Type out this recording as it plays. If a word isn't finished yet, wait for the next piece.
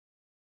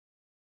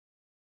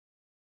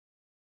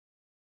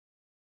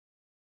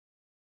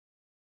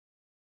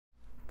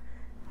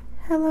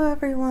Hello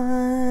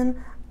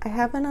everyone, I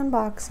have an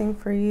unboxing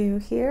for you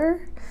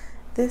here.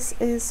 This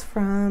is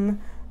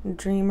from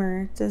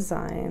Dreamer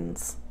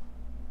Designs.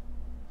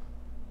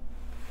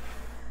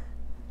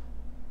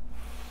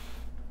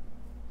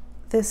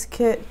 This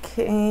kit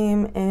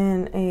came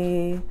in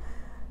a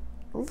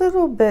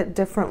little bit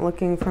different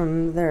looking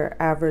from their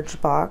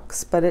average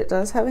box, but it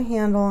does have a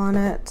handle on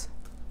it.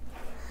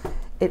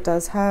 It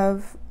does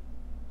have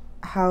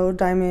how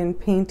diamond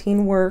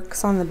painting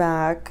works on the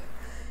back.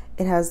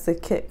 It has the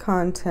kit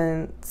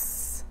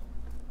contents,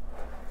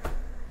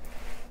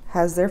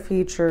 has their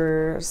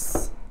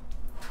features,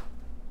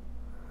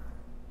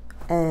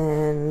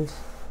 and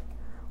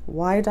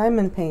why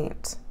diamond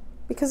paint?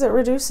 Because it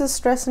reduces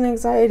stress and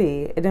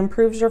anxiety, it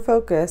improves your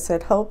focus,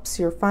 it helps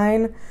your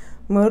fine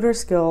motor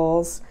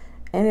skills,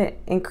 and it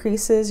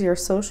increases your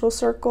social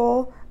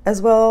circle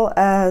as well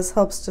as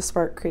helps to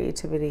spark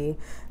creativity.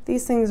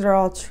 These things are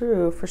all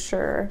true for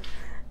sure.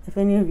 If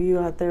any of you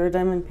out there are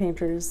diamond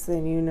painters,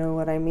 then you know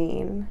what I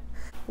mean.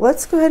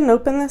 Let's go ahead and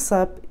open this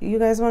up. You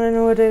guys want to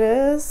know what it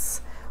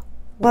is?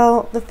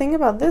 Well, the thing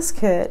about this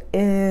kit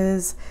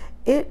is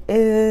it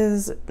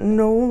is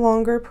no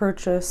longer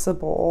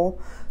purchasable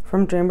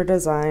from Dreamer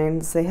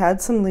Designs. They had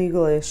some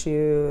legal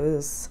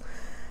issues,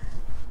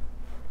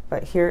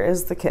 but here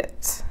is the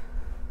kit.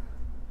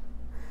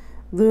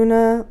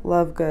 Luna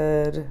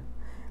Lovegood,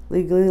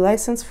 legally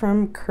licensed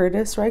from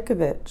Kurtis,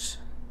 Rykovich.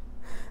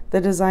 The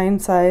design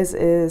size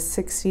is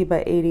 60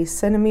 by 80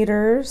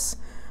 centimeters,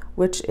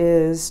 which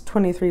is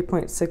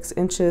 23.6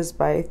 inches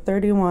by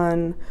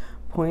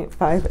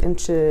 31.5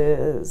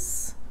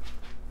 inches.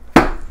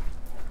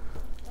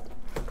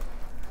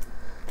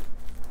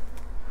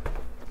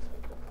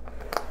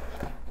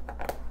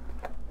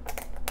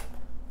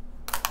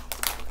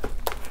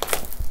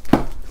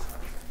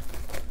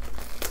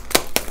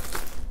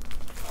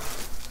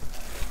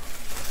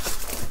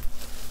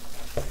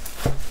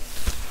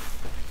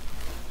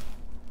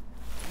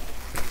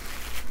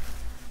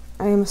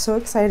 I am so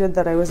excited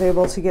that I was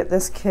able to get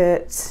this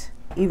kit,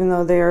 even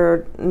though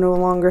they're no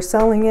longer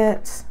selling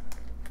it.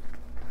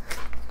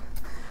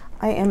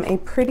 I am a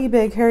pretty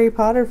big Harry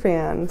Potter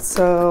fan,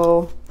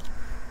 so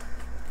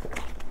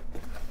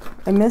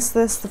I missed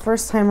this the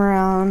first time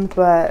around,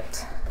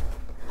 but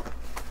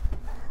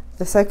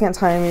the second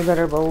time, you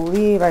better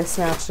believe I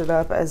snatched it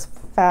up as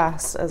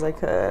fast as I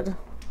could.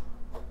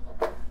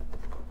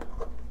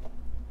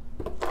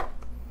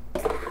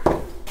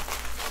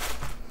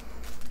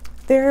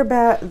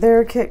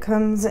 Their kit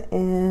comes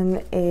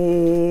in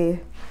a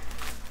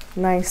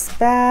nice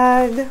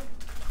bag.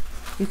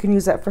 You can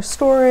use that for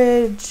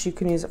storage, you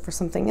can use it for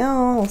something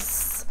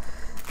else.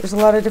 There's a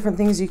lot of different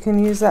things you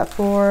can use that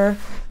for.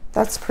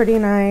 That's pretty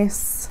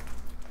nice.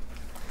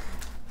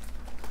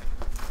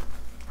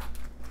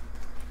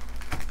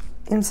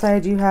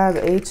 Inside you have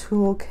a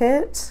tool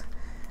kit.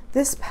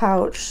 This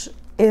pouch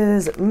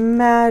is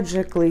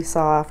magically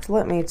soft,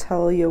 let me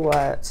tell you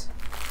what.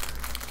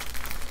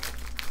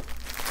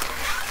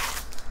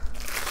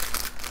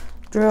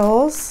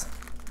 Drills,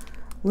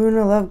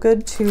 Luna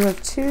Lovegood 2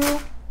 of 2.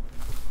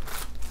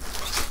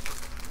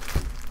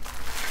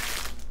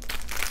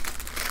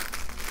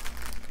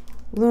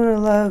 Luna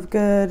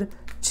Lovegood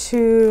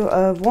 2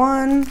 of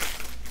 1.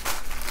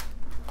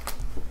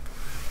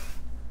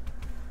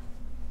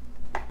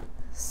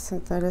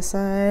 Set that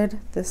aside.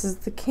 This is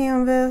the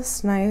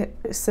canvas,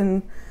 nice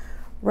and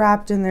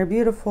wrapped in their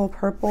beautiful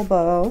purple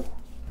bow.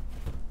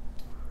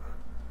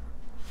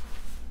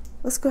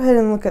 Let's go ahead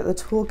and look at the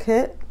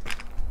toolkit.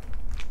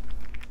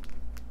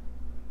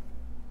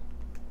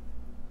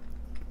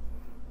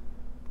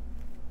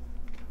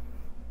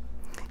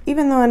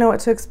 Even though I know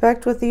what to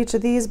expect with each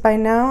of these by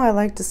now, I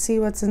like to see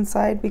what's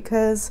inside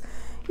because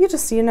you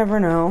never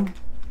know.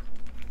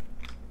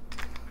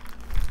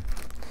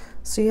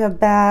 So you have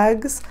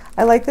bags.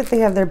 I like that they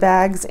have their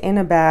bags in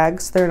a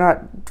bag so they're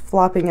not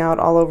flopping out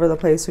all over the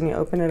place when you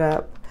open it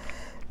up.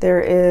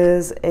 There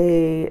is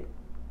a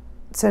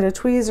set of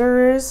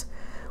tweezers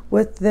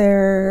with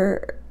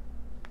their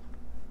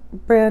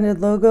branded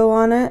logo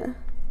on it.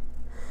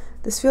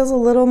 This feels a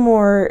little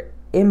more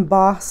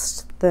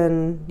embossed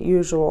than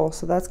usual,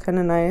 so that's kind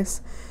of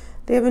nice.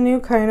 They have a new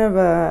kind of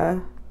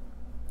a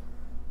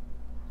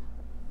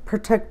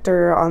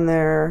protector on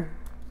there.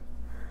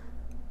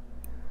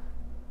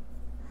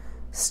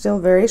 Still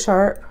very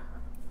sharp.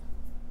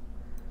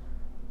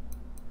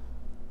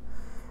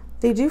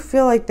 They do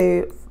feel like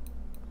they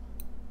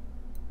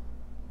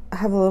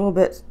have a little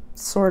bit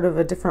sort of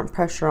a different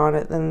pressure on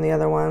it than the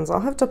other ones. I'll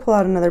have to pull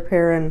out another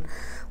pair and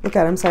look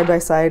at them side by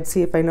side,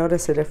 see if I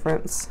notice a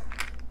difference.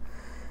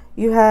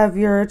 You have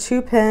your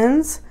 2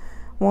 pins,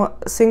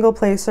 single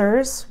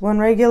placers, one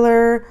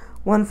regular,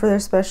 one for their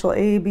special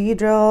A-B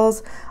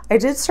drills. I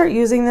did start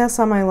using this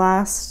on my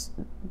last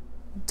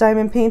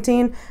diamond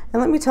painting,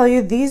 and let me tell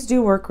you, these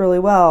do work really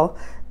well.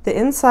 The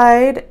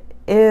inside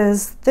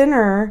is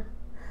thinner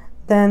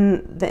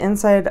than the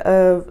inside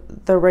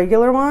of the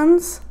regular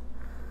ones.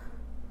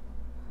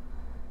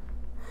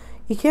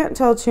 You can't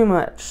tell too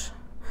much,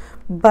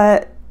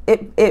 but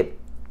it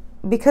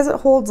because it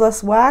holds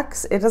less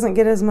wax, it doesn't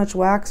get as much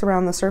wax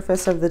around the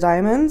surface of the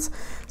diamonds.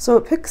 So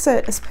it picks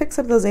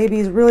up those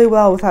ABs really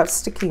well without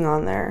sticking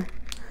on there.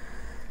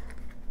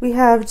 We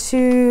have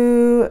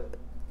 2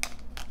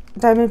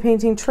 diamond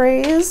painting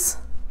trays,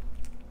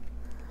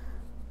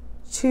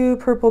 2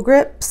 purple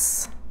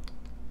grips,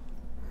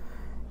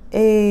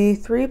 a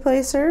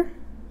 3-placer.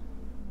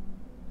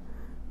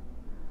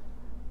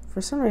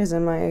 For some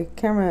reason my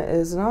camera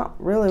is not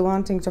really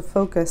wanting to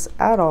focus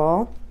at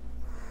all.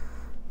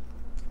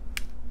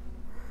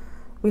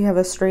 We have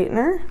a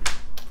straightener,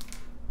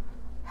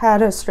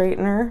 had a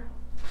straightener.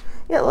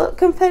 Yeah, look,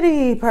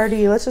 confetti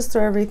party, let's just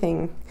throw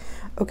everything.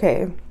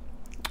 Okay,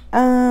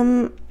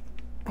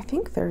 I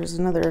think there's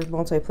another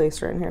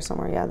multi-placer in here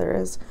somewhere. Yeah, there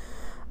is.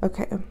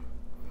 Okay,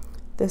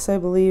 this I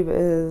believe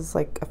is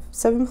like a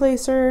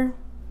 7-placer.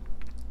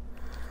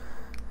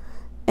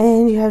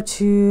 And you have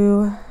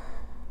 2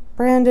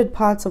 branded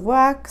pots of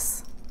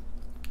wax.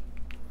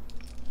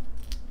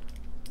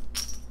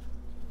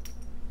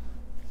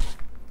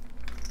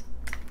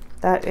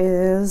 That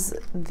is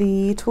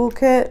the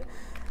toolkit.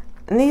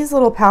 And these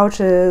little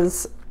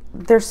pouches,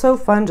 they're so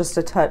fun just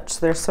to touch.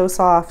 They're so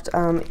soft.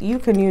 You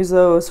can use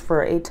those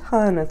for a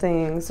ton of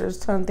things. There's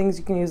a ton of things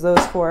you can use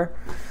those for.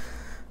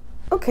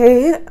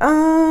 Okay,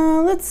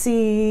 let's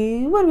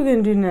see. What are we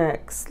gonna do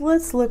next?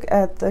 Let's look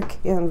at the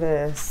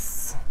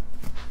canvas.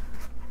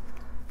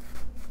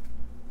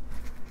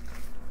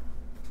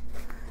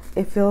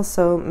 It feels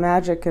so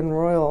magic and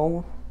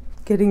royal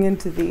getting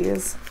into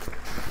these.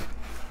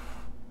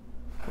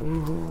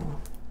 Ooh.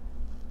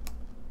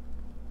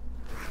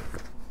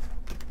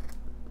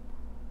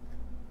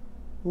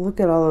 Look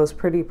at all those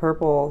pretty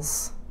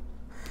purples.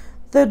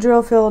 The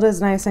drill field is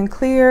nice and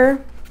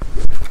clear.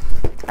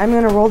 I'm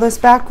going to roll this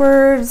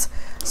backwards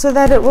so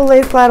that it will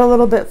lay flat a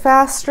little bit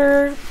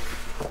faster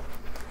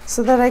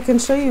so that I can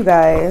show you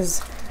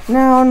guys.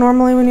 Now,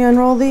 normally when you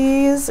unroll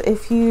these,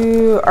 if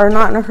you are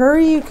not in a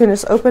hurry, you can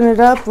just open it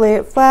up, lay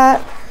it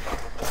flat.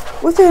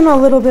 Within a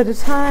little bit of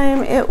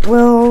time, it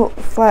will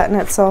flatten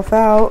itself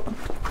out.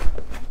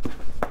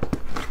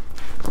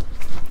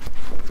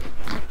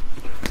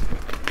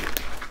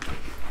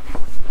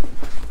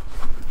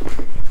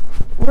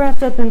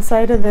 Wrapped up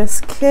inside of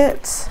this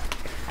kit,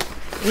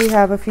 we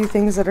have a few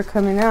things that are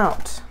coming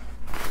out.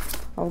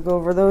 I'll go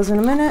over those in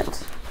a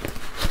minute.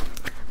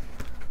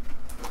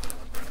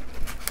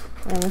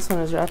 And this one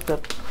is wrapped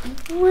up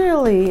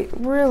really,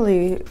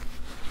 really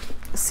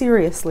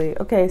seriously.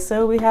 Okay,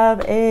 so we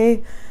have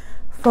a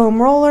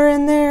foam roller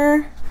in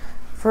there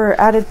for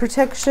added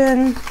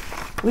protection.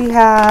 We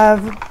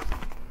have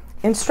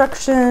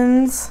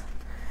instructions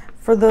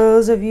for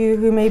those of you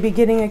who may be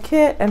getting a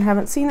kit and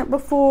haven't seen it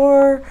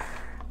before,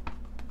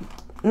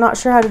 not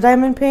sure how to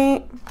diamond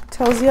paint.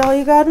 Tells you all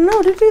you gotta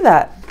know to do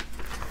that.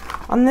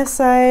 On this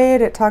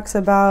side, it talks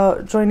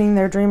about joining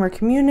their dreamer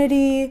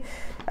community,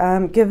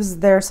 gives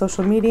their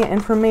social media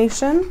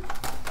information.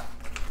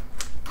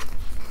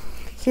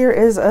 Here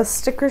is a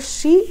sticker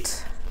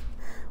sheet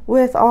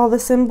with all the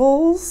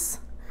symbols,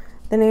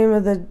 the name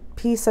of the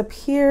piece up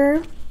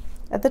here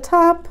at the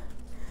top,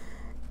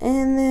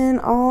 and then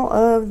all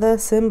of the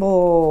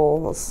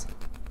symbols.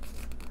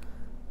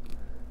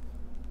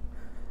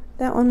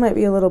 That one might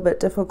be a little bit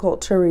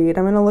difficult to read.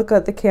 I'm going to look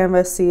at the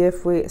canvas, see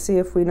if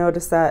we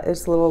notice that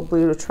it's a little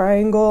blue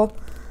triangle.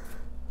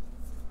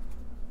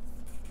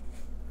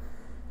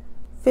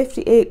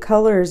 58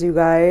 colors, you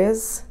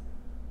guys.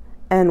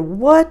 And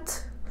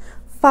what?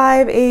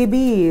 5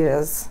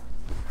 ABs.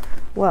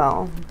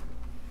 Well,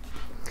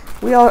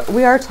 we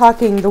are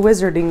talking the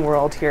wizarding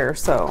world here,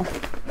 so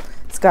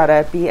it's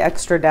gotta be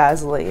extra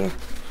dazzly.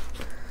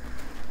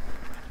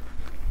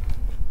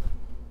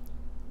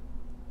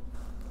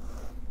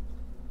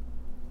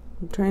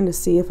 I'm trying to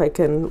see if I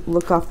can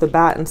look off the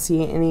bat and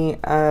see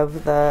any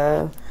of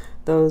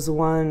those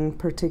one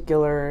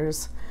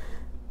particulars.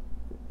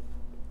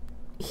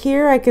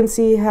 Here I can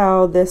see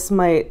how this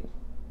might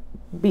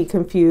be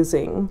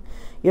confusing.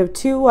 You have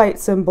 2 white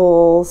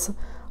symbols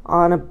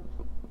on a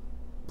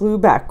blue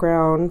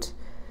background.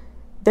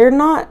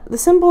 The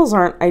symbols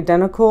aren't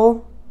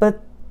identical,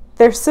 but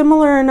they're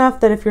similar enough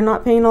that if you're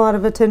not paying a lot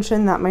of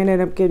attention, that might end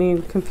up getting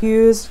you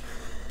confused.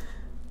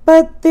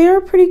 But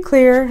they're pretty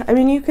clear. I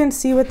mean, you can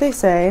see what they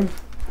say.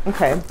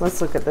 Okay,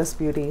 let's look at this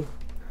beauty.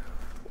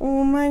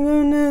 Oh my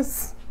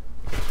goodness.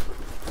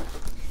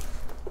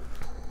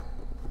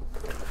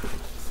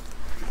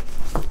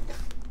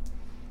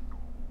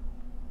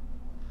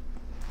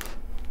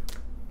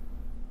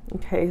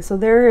 Okay, so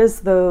there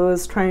is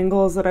those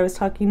triangles that I was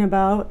talking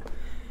about.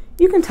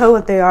 You can tell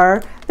what they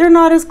are. They're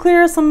not as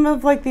clear as some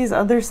of like these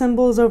other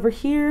symbols over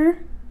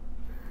here.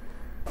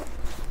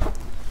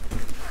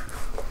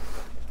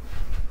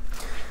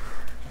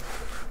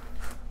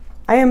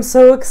 I am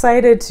so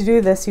excited to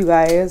do this, you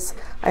guys.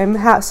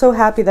 I'm so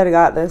happy that I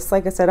got this.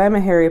 Like I said, I'm a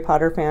Harry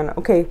Potter fan.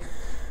 Okay,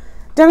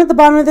 down at the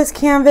bottom of this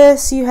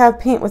canvas, you have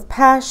Paint with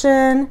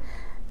Passion.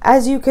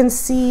 As you can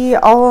see,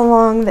 all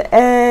along the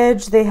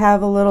edge, they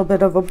have a little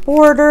bit of a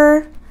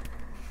border.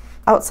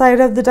 outside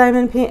of the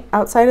diamond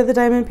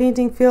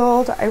painting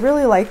field. I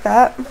really like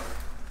that.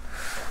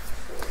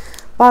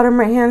 Bottom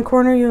right hand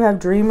corner you have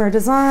Dreamer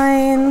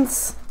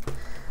Designs.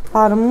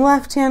 Bottom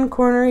left hand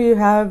corner you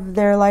have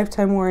their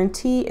lifetime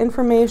warranty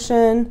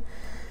information.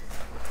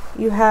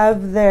 You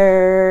have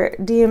their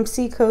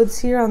DMC codes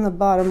here on the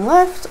bottom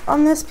left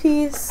on this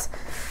piece.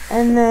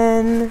 And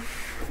then,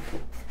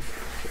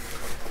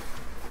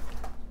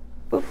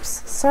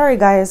 oops, sorry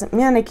guys,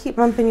 man, I keep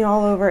bumping you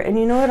all over. And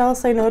you know what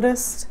else I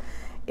noticed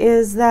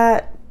is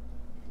that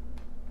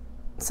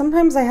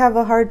sometimes I have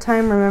a hard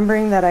time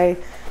remembering that I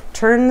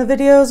turn the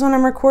videos when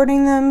I'm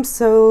recording them,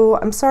 so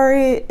I'm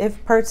sorry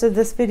if parts of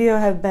this video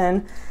have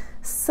been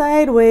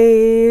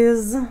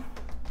sideways.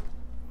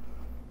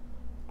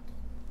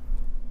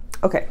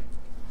 Okay.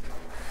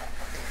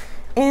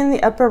 In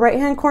the upper right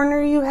hand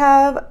corner you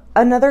have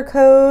another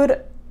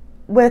code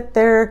with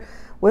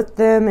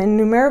them in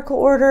numerical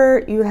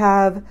order. You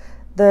have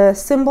the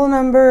symbol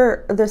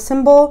number,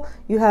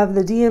 you have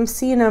the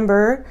DMC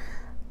number,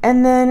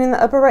 and then in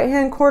the upper right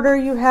hand corner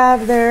you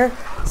have their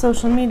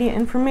social media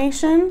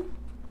information.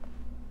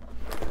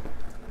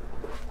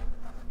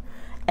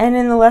 And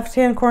in the left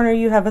hand corner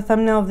you have a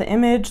thumbnail of the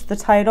image, the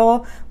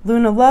title,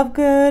 Luna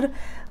Lovegood,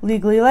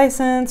 legally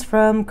licensed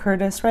from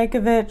Kurtis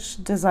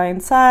Rykovich, design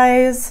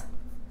size.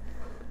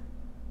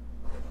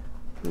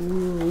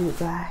 Ooh, you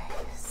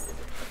guys.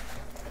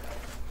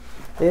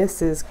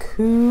 This is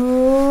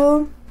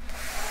cool.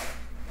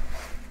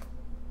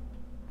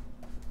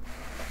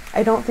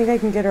 I don't think I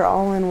can get her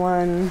all in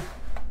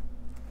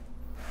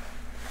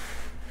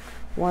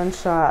one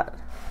shot.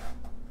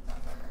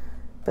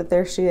 But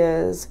there she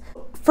is.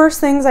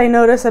 First things I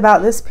notice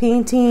about this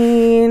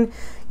painting,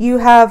 you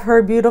have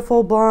her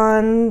beautiful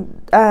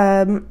blonde,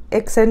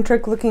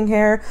 eccentric looking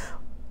hair.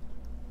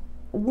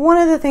 One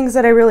of the things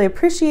that I really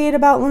appreciate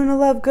about Luna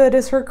Lovegood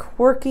is her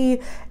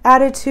quirky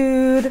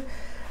attitude.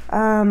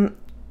 I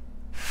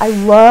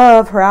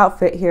love her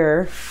outfit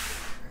here.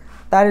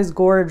 That is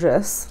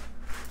gorgeous.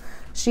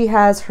 She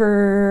has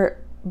her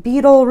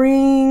beetle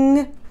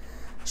ring.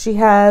 She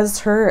has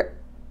her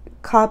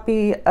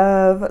copy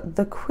of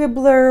The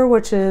Quibbler,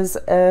 which is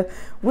a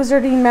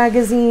wizarding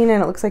magazine,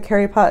 and it looks like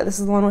Harry Potter. This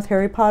is the one with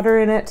Harry Potter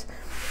in it.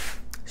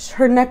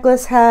 Her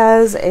necklace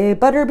has a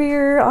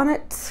butterbeer on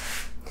it.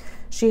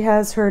 She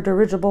has her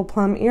dirigible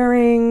plum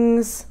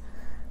earrings,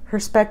 her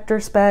Spectre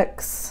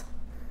specs.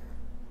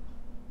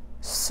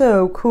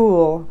 So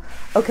cool.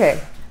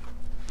 Okay,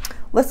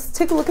 let's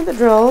take a look at the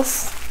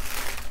drills.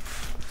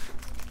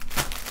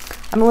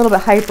 I'm a little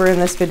bit hyper in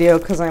this video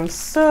because I'm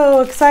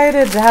so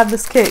excited to have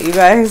this kit, you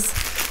guys.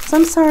 So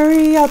I'm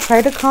sorry, I'll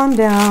try to calm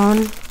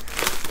down.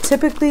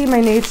 Typically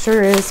my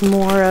nature is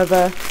more of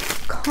a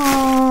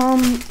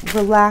calm,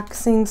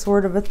 relaxing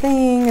sort of a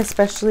thing,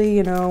 especially,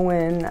 you know,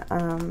 when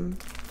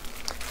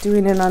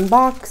doing an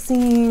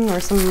unboxing or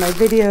some of my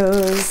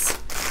videos.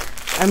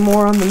 I'm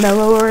more on the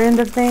mellower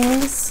end of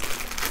things.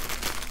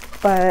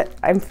 But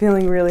I'm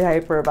feeling really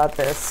hyper about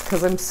this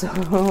because I'm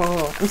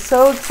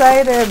so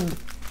excited.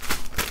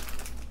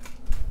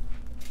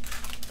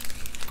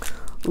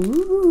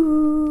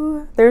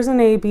 Ooh, there's an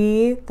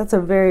AB. That's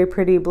a very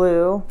pretty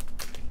blue.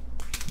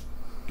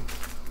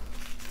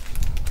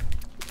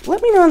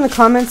 Let me know in the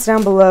comments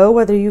down below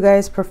whether you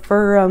guys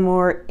prefer a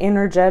more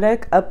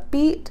energetic,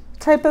 upbeat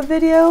type of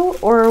video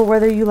or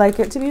whether you like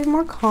it to be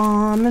more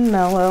calm and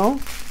mellow.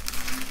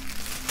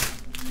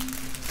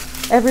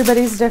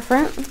 Everybody's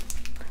different.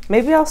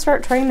 Maybe I'll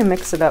start trying to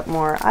mix it up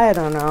more. I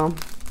don't know.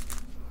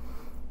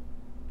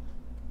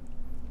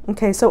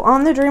 Okay, so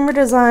on the Dreamer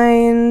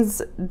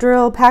Designs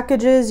drill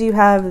packages, you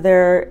have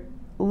their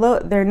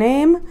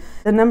name,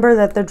 the number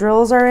that the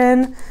drills are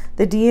in,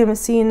 the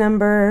DMC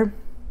number.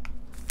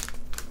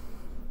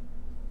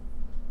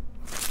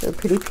 So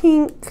pretty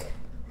pink.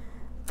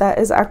 That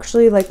is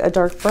actually like a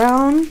dark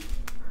brown,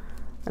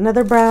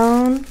 another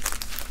brown,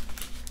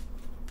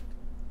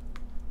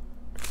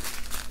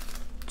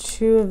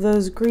 two of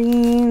those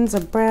greens,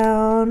 a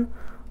brown.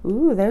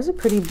 Ooh, there's a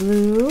pretty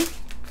blue.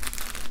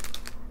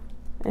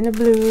 And a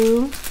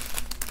blue,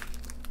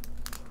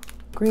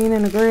 green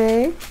and a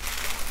gray.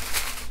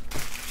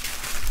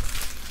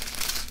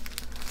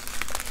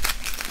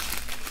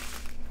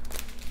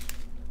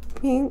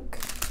 Pink.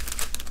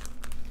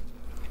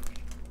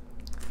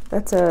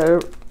 That's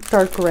a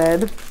dark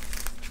red.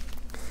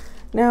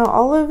 Now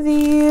all of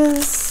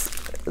these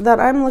that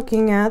I'm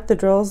looking at, the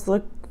drills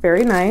look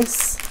very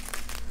nice,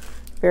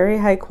 very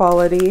high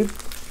quality.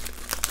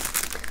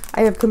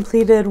 I have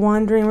completed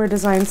one Dreamer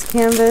Designs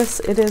canvas.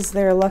 It is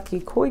their Lucky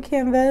Koi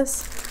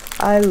canvas.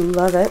 I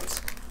love it.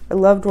 I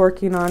loved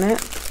working on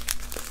it.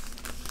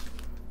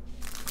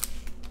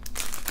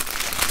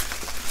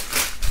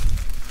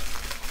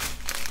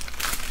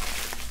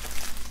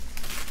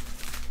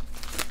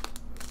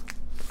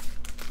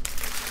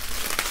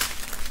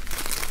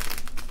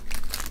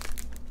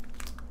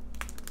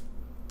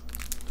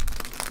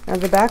 Now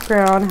the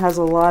background has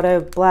a lot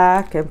of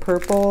black and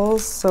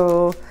purples,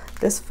 so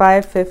this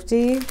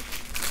 550,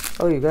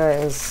 oh you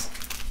guys,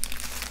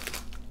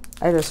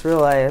 I just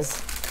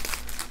realized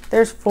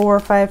There's 4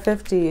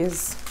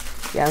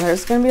 550s. Yeah,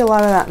 there's going to be a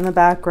lot of that in the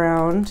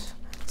background.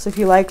 So if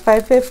you like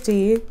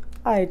 550,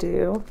 I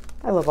do.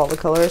 I love all the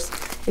colors.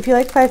 If you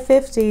like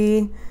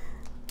 550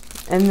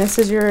 and this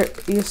is your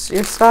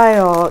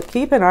style,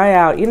 keep an eye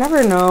out. You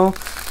never know.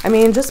 I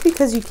mean, just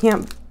because you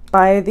can't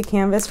buy the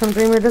canvas from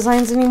Dreamer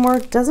Designs anymore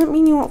doesn't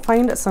mean you won't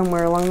find it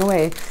somewhere along the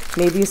way.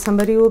 Maybe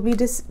somebody will be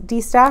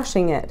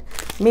destashing it.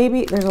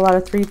 Maybe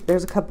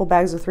there's a couple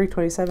bags of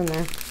 327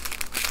 there.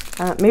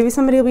 Maybe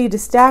somebody will be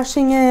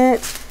destashing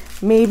it.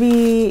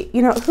 Maybe,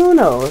 you know, who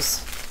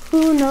knows?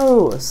 Who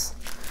knows?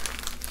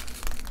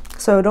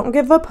 So don't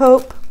give up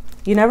hope.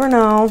 You never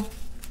know.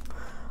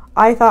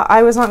 I thought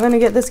I was not going to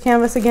get this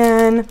canvas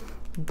again,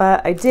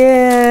 but I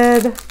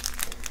did.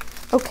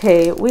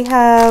 Okay, we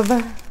have,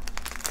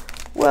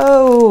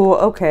 whoa,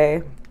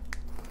 okay.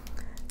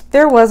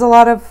 There was a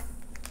lot of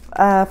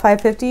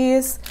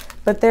 550s,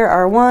 but there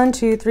are 1,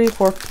 2, 3,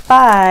 4,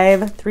 5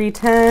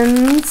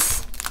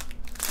 310s,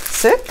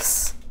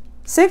 6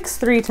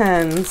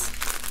 310s.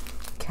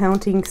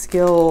 Counting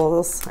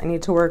skills. I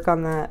need to work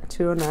on that.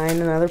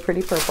 209, another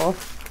pretty purple.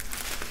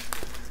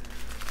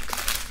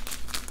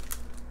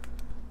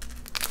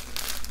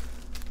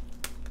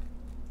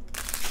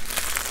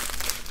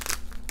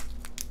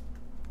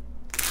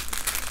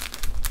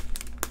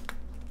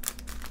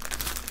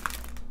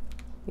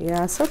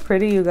 Yeah, so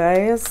pretty, you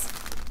guys.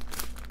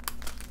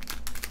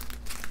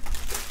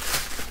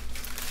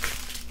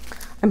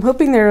 I'm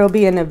hoping there will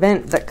be an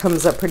event that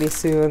comes up pretty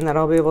soon that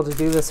I'll be able to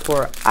do this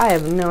for. I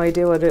have no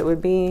idea what it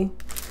would be.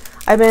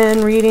 I've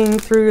been reading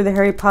through the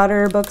Harry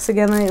Potter books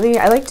again lately.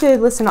 I like to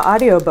listen to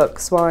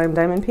audiobooks while I'm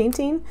diamond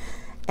painting,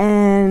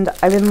 and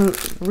I've been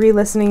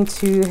re-listening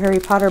to Harry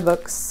Potter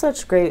books.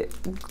 Such great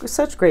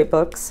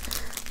books.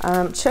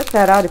 Check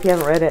that out if you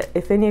haven't read it.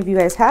 If any of you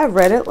guys have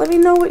read it, let me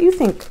know what you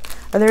think.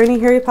 Are there any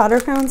Harry Potter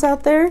fans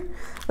out there?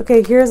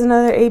 Okay, here's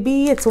another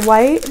AB. It's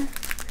white.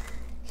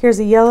 Here's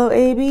a yellow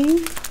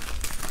AB,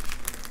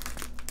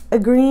 a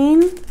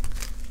green,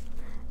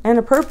 and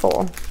a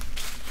purple.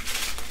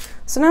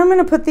 So now I'm going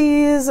to put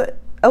these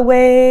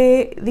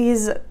away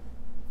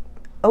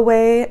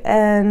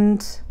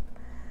and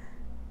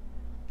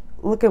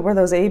look at where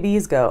those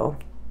ABs go.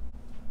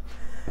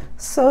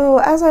 So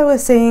as I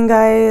was saying,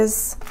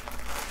 guys,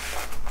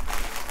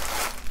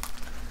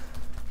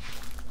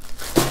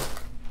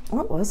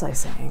 what was I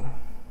saying?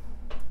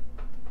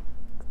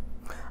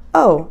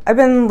 Oh, I've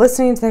been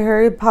listening to the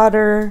Harry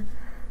Potter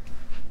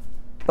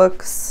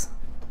books.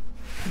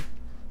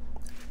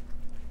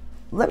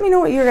 Let me know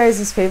what your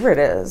guys' favorite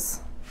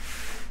is.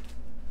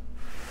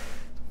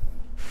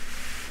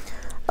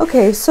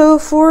 Okay, so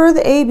for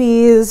the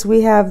ABs,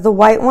 we have the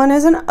white one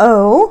is an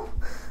O.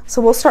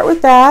 So we'll start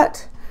with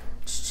that.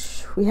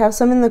 We have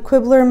some in the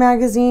Quibbler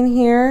magazine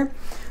here.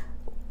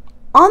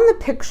 On the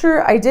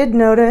picture, I did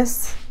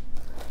notice,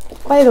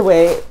 by the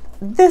way,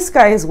 this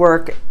guy's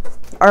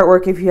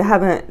artwork, if you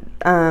haven't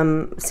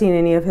seen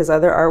any of his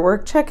other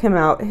artwork, check him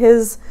out.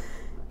 He's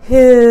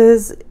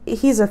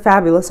a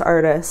fabulous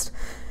artist.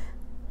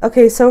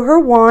 Okay, so her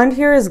wand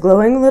here is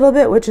glowing a little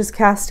bit, which is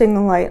casting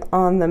the light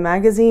on the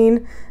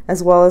magazine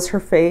as well as her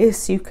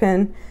face. You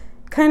can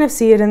kind of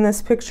see it in this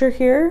picture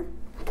here.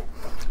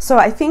 So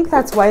I think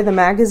that's why the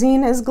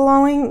magazine is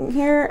glowing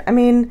here. I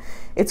mean,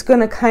 it's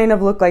going to kind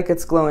of look like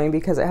it's glowing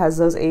because it has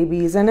those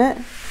ABs in it.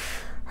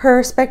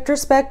 Her Spectre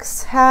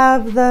specs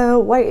have the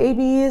white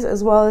ABs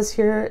as well as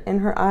here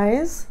in her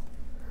eyes.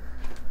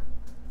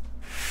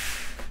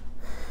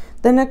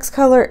 The next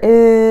color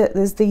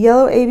is the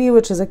yellow AB,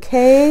 which is a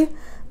K.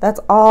 That's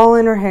all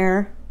in her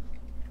hair.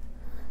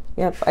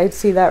 Yep, I'd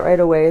see that right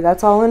away.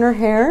 That's all in her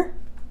hair.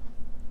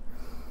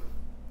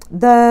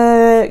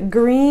 The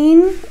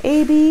green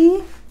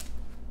AB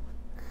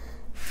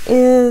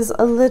is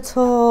a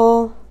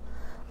little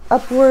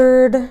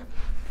upward.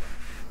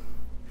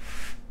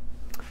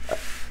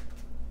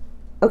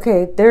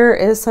 Okay,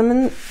 there's some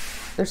in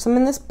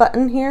this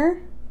button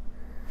here.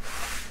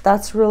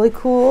 That's really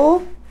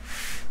cool.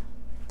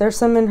 There's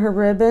some in her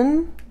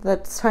ribbon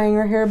that's tying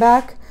her hair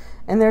back.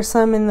 And there's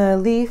some in the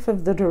leaf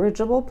of the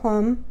dirigible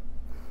plum.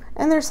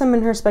 And there's some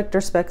in her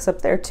Spectre specs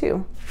up there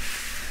too.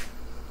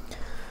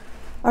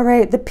 All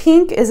right, the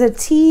pink is a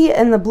T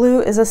and the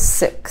blue is a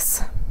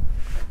 6.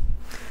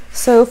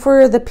 So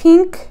for the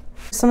pink,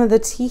 some of the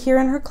T here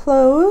in her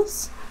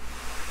clothes.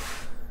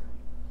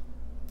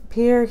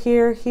 Here,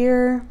 here,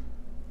 here.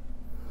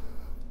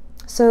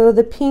 So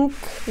the pink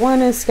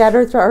one is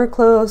scattered throughout her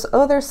clothes.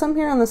 Oh, there's some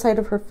here on the side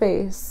of her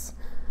face.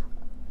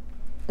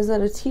 Is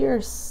that a T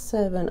or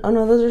 7? Oh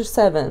no, those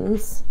are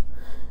 7s.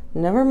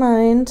 Never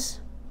mind.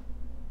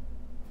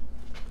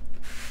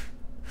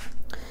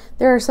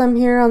 There are some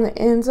here on the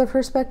ends of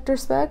her Spectre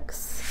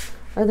specs.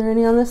 Are there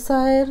any on this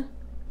side?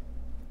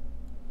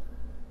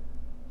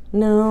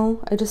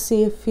 No, I just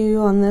see a few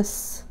on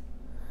this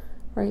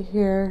right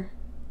here.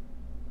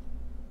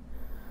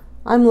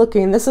 I'm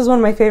looking. This is one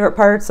of my favorite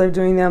parts of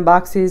doing the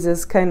unboxings,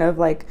 is kind of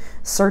like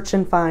search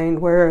and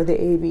find where are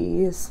the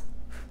ABs.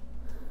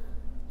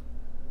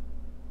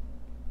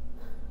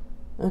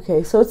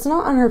 Okay, so it's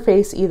not on her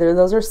face either.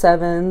 Those are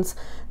 7s.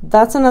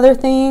 That's another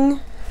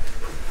thing.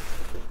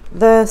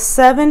 The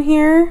 7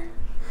 here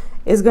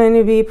is going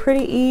to be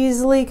pretty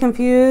easily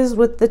confused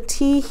with the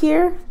T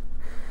here.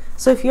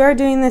 So if you are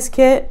doing this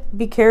kit,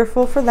 be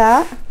careful for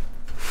that.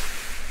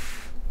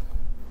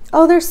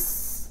 Oh,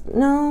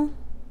 no,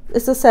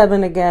 it's a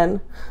 7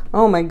 again.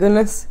 Oh my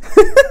goodness.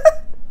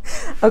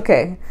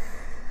 Okay,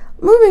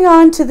 moving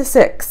on to the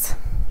 6.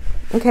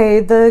 Okay,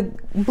 the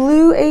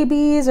blue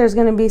ABs, there's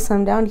going to be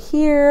some down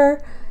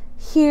here,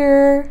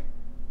 here.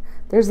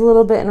 There's a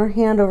little bit in her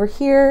hand over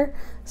here.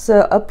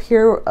 So up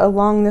here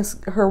along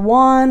her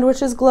wand,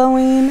 which is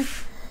glowing.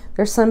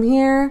 There's some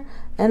here,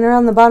 and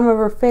around the bottom of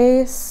her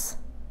face.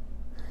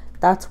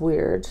 That's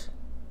weird.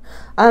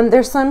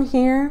 There's some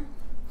here.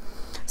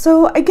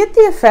 So I get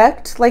the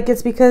effect, like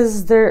it's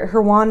because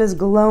her wand is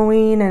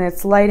glowing and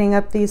it's lighting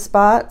up these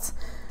spots.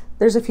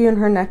 There's a few in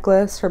her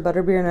necklace, her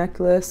butterbeer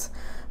necklace,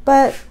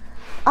 but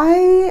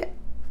I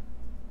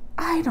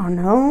don't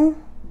know.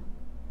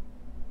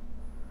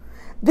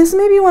 This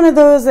may be one of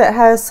those that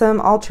has some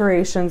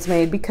alterations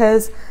made,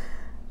 because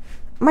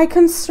my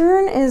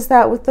concern is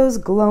that with those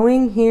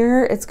glowing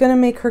here, it's going to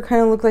make her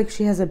kind of look like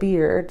she has a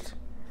beard.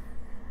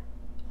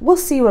 We'll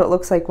see what it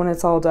looks like when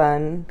it's all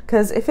done,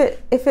 because if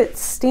it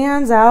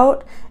stands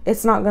out,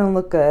 it's not going to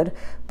look good.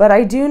 But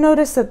I do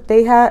notice that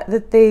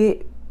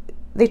they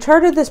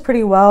charted this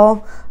pretty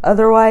well,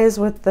 otherwise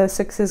with the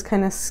 6s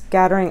kind of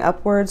scattering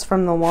upwards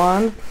from the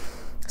wand.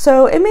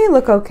 So it may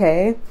look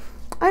okay.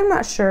 I'm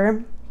not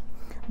sure.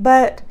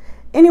 But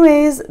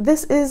anyways,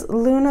 this is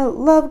Luna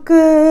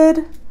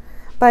Lovegood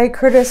by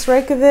Kurtis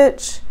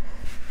Rykovich.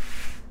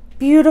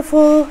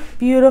 Beautiful,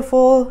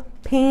 beautiful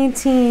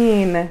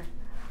painting.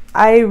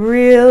 I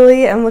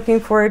really am looking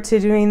forward to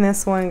doing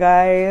this one,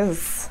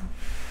 guys.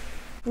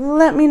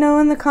 Let me know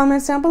in the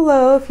comments down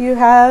below if you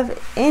have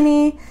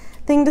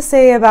anything to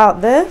say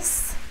about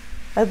this.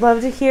 I'd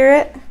love to hear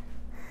it.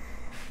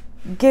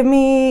 Give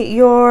me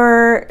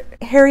your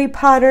Harry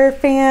Potter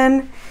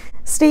fan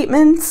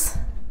statements.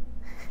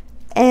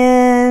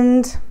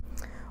 And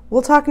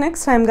we'll talk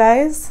next time,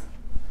 guys.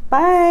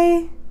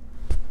 Bye.